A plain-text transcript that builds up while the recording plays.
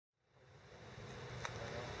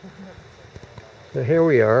So here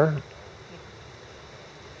we are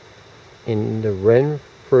in the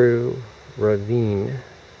Renfrew Ravine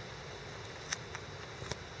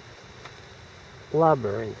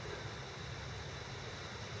Labyrinth.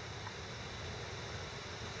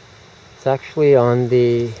 It's actually on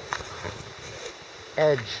the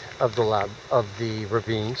edge of the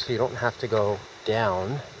ravine, so you don't have to go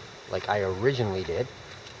down like I originally did.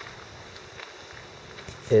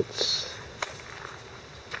 It's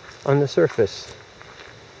on the surface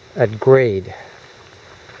at grade,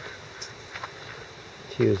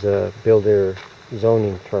 to use a builder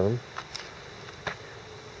zoning term.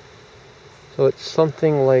 So it's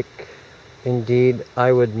something like indeed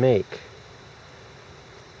I would make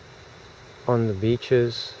on the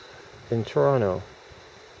beaches in Toronto.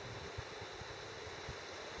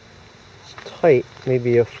 It's tight,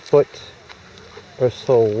 maybe a foot or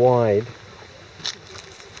so wide.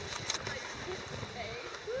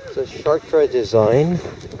 It's a Chartres design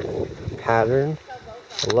pattern,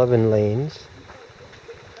 11 lanes.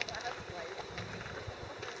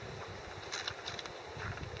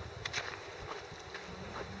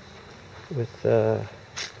 With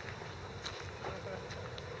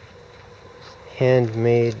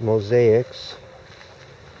handmade mosaics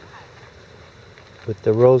with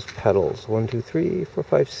the rose petals. 1, 2, 3, 4,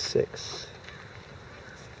 5, 6.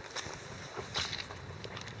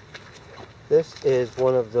 This is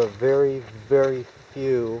one of the very, very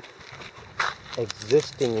few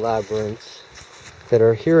existing labyrinths that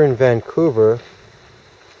are here in Vancouver.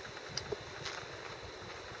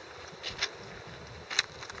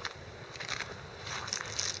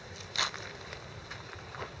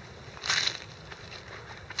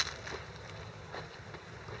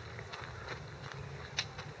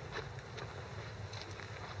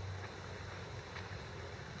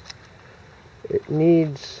 It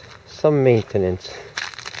needs some maintenance,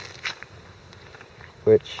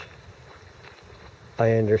 which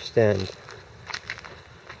I understand.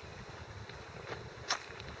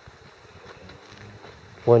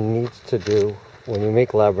 One needs to do when you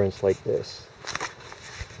make labyrinths like this.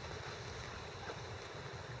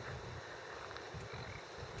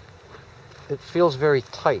 It feels very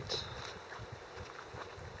tight,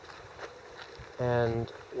 and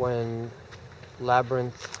when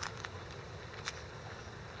labyrinth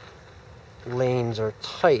lanes are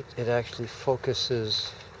tight, it actually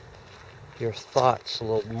focuses your thoughts a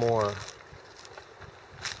little more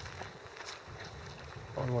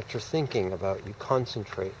on what you're thinking about. You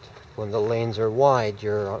concentrate. When the lanes are wide,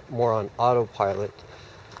 you're more on autopilot,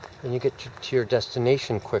 and you get to your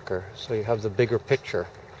destination quicker, so you have the bigger picture.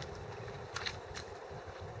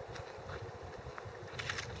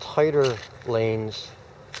 Tighter lanes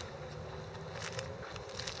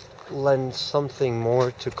lend something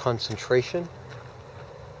more to concentration.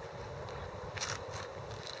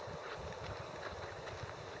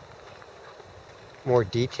 More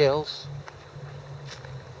details.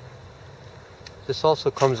 This also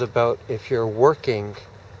comes about if you're working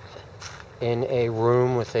in a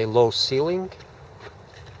room with a low ceiling.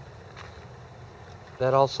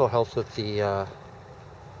 That also helps with the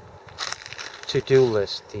to-do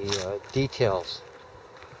list, the details.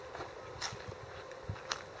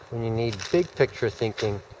 When you need big picture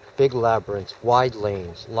thinking, big labyrinths, wide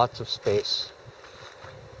lanes, lots of space,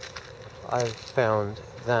 I've found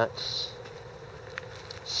that's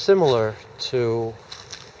similar to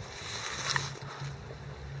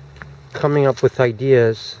coming up with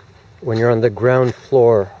ideas when you're on the ground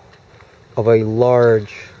floor of a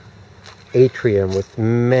large atrium with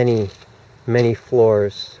many, many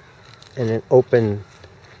floors and an open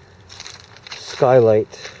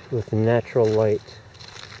skylight with natural light.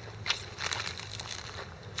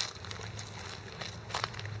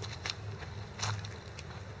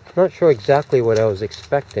 I'm not sure exactly what I was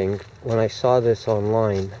expecting when I saw this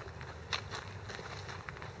online.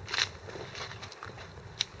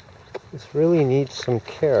 This really needs some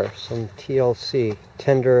care, some TLC,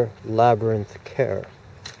 tender labyrinth care.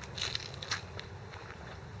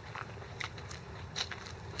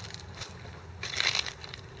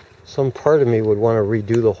 Some part of me would want to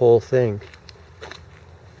redo the whole thing.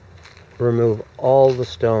 Remove all the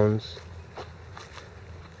stones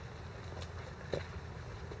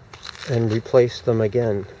and replace them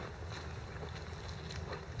again.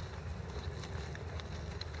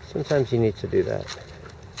 Sometimes you need to do that.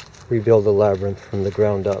 Rebuild the labyrinth from the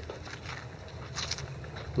ground up.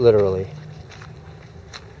 Literally.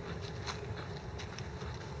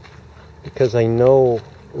 Because I know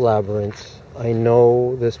labyrinths. I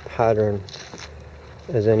know this pattern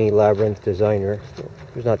as any labyrinth designer.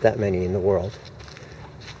 There's not that many in the world.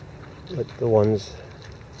 But the ones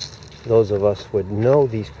those of us would know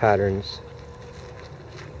these patterns,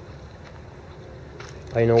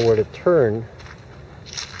 I know where to turn,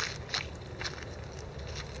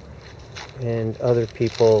 and other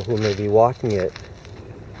people who may be walking it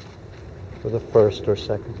for the first or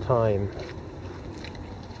second time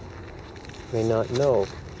may not know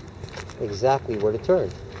exactly where to turn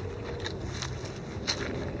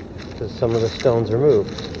because some of the stones are moved.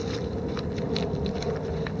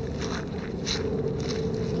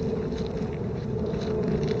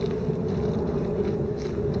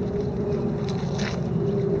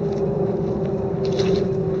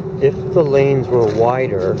 If the lanes were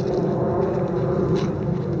wider,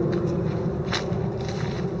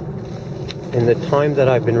 in the time that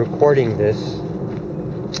I've been recording this,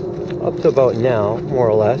 up to about now, more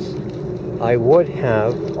or less, I would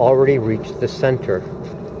have already reached the center.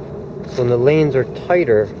 So when the lanes are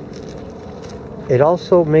tighter, it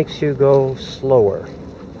also makes you go slower.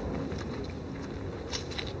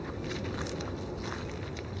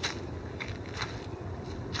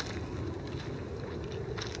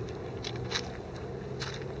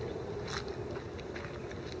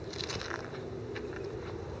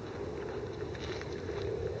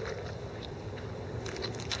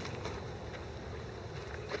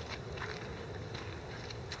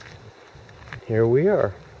 Here we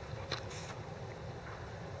are,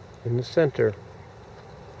 in the center.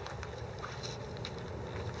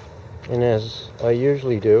 And as I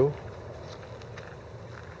usually do,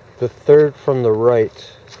 the third from the right,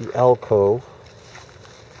 the alcove,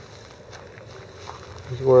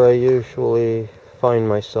 is where I usually find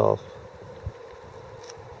myself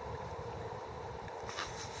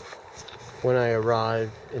when I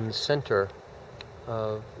arrive in the center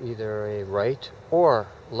of either a right or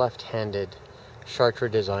left-handed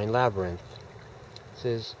Chartres design labyrinth. This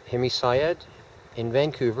is HïMY SYeD in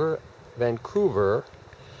Vancouver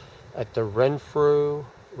at the Renfrew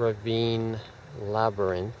Ravine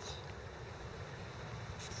Labyrinth.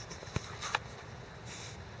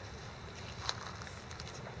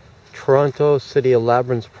 Toronto City of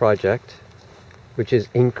Labyrinths project, which is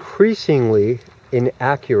increasingly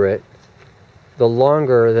inaccurate the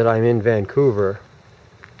longer that I'm in Vancouver.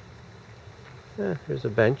 Here's a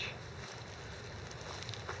bench.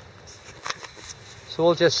 So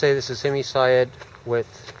we'll just say this is HïMY SYeD with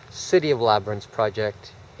City of Labyrinths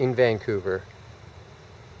project in Vancouver.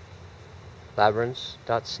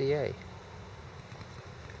 Labyrinths.ca.